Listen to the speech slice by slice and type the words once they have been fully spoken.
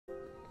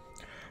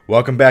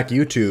Welcome back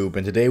YouTube,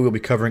 and today we'll be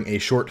covering a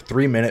short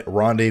 3-minute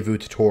rendezvous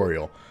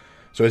tutorial.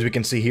 So as we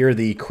can see here,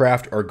 the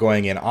craft are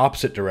going in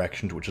opposite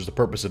directions, which is the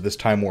purpose of this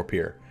time warp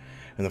here.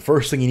 And the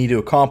first thing you need to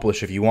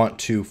accomplish if you want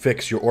to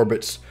fix your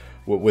orbits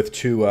with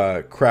two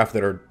craft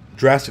that are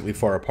drastically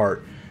far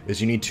apart is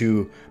you need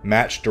to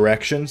match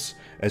directions,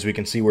 as we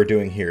can see we're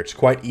doing here. It's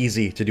quite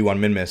easy to do on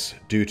Minmus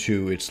due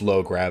to its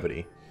low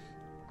gravity.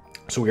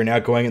 So we are now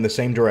going in the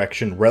same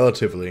direction,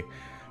 relatively,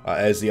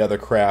 as the other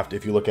craft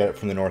if you look at it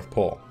from the North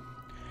Pole.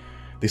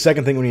 The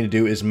second thing we need to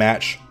do is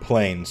match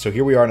planes. So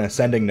here we are in an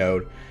ascending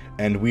node,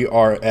 and we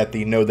are at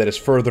the node that is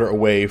further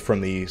away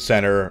from the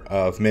center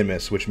of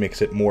Minmus, which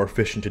makes it more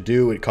efficient to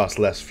do. It costs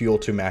less fuel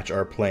to match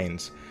our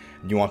planes.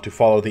 You want to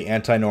follow the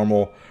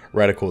anti-normal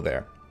reticle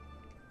there.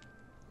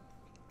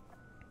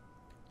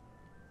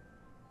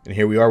 And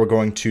here we are, we're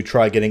going to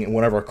try getting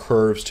one of our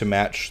curves to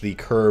match the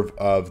curve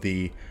of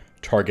the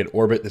target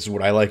orbit. This is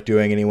what I like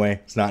doing anyway.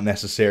 It's not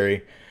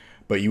necessary,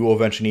 but you will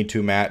eventually need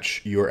to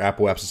match your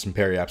apoapsis and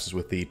periapsis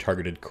with the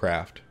targeted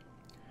craft.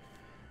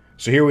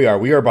 So here we are.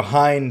 We are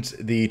behind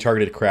the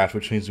targeted craft,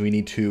 which means we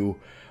need to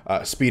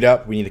speed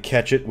up. We need to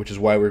catch it, which is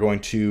why we're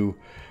going to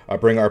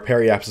bring our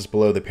periapsis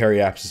below the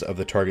periapsis of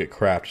the target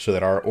craft so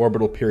that our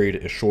orbital period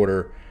is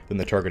shorter than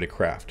the targeted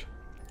craft.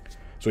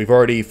 So we've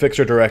already fixed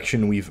our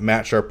direction, we've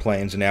matched our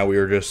planes, and now we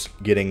are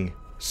just getting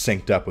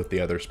synced up with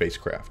the other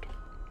spacecraft.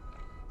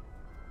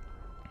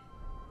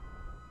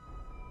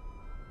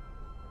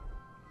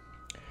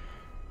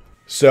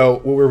 So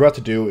what we're about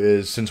to do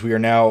is, since we are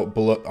now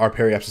below, our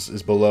periapsis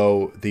is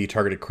below the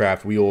targeted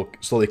craft, we will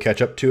slowly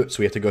catch up to it. So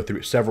we have to go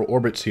through several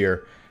orbits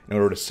here in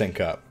order to sync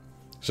up.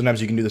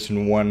 Sometimes you can do this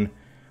in one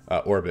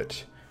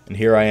orbit. And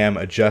here I am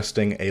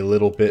adjusting a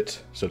little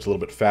bit, so it's a little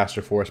bit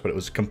faster for us, but it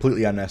was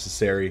completely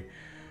unnecessary.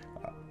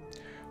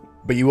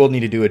 But you will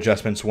need to do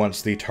adjustments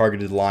once the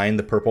targeted line,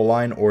 the purple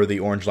line, or the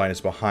orange line is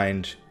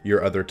behind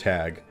your other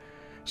tag.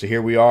 So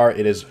here we are,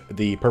 it is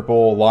the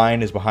purple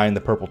line is behind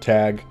the purple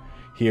tag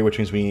here, which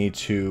means we need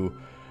to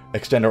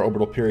extend our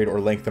orbital period or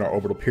lengthen our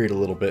orbital period a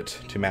little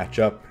bit to match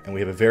up, and we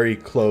have a very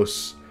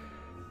close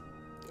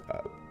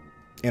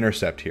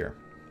intercept here.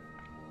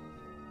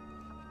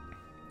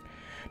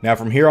 Now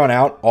from here on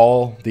out,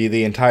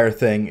 the entire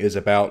thing is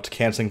about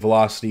canceling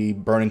velocity,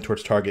 burning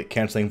towards target,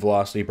 canceling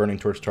velocity, burning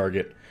towards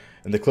target.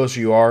 And the closer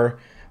you are,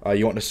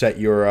 you want to set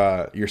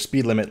your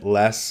speed limit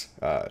less,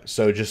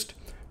 so just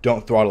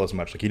don't throttle as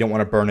much. Like, you don't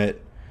want to burn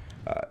it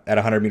at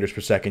 100 meters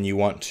per second. You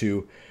want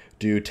to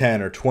do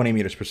 10 or 20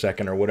 meters per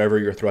second, or whatever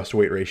your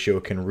thrust-to-weight ratio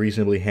can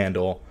reasonably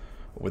handle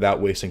without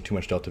wasting too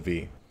much delta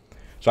V.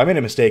 So I made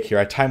a mistake here.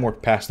 I time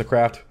warped past the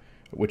craft,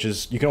 which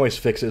is, you can always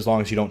fix it as long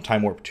as you don't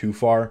time warp too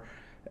far.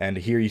 And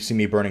here you see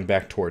me burning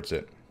back towards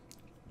it,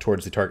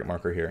 towards the target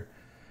marker here.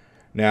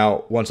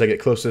 Now, once I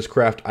get close to this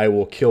craft, I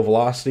will kill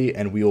velocity,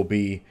 and we will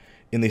be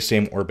in the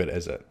same orbit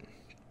as it.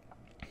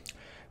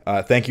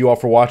 Thank you all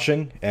for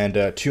watching,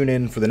 and tune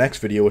in for the next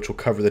video, which will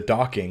cover the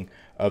docking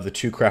of the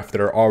two craft that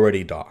are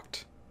already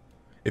docked.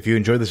 If you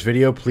enjoyed this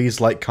video, please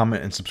like,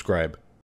 comment, and subscribe.